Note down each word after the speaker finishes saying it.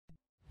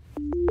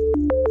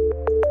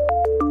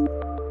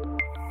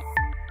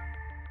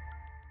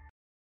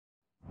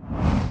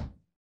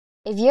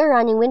If you're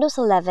running Windows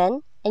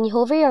 11 and you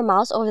hover your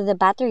mouse over the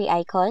battery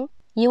icon,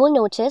 you will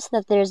notice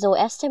that there is no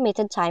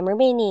estimated time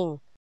remaining.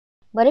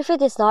 But if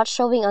it is not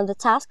showing on the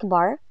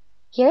taskbar,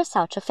 here's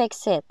how to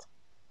fix it.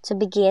 To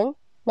begin,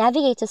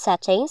 navigate to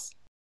Settings,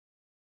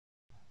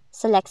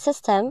 select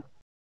System,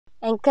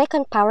 and click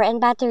on Power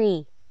and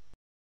Battery.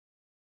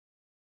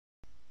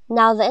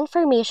 Now the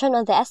information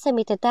on the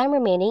estimated time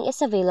remaining is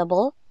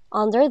available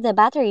under the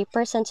battery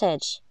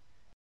percentage.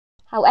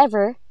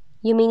 However,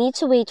 you may need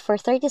to wait for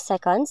 30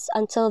 seconds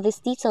until these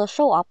details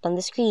show up on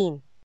the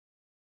screen.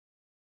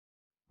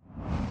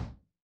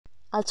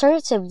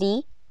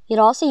 Alternatively, you'd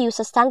also use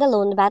a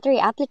standalone battery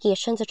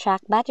application to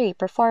track battery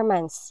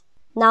performance.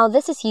 Now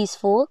this is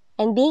useful,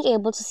 and being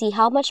able to see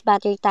how much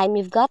battery time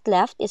you've got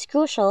left is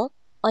crucial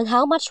on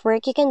how much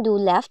work you can do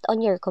left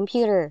on your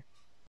computer.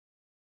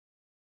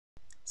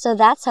 So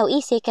that's how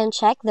easy you can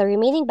check the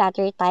remaining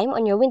battery time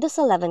on your Windows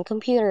 11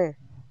 computer.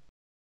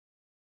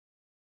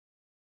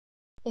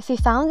 If you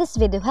found this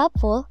video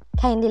helpful,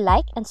 kindly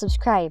like and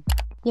subscribe.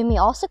 You may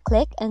also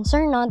click and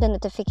turn on the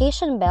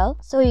notification bell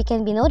so you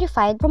can be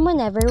notified from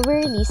whenever we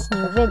release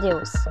new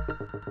videos.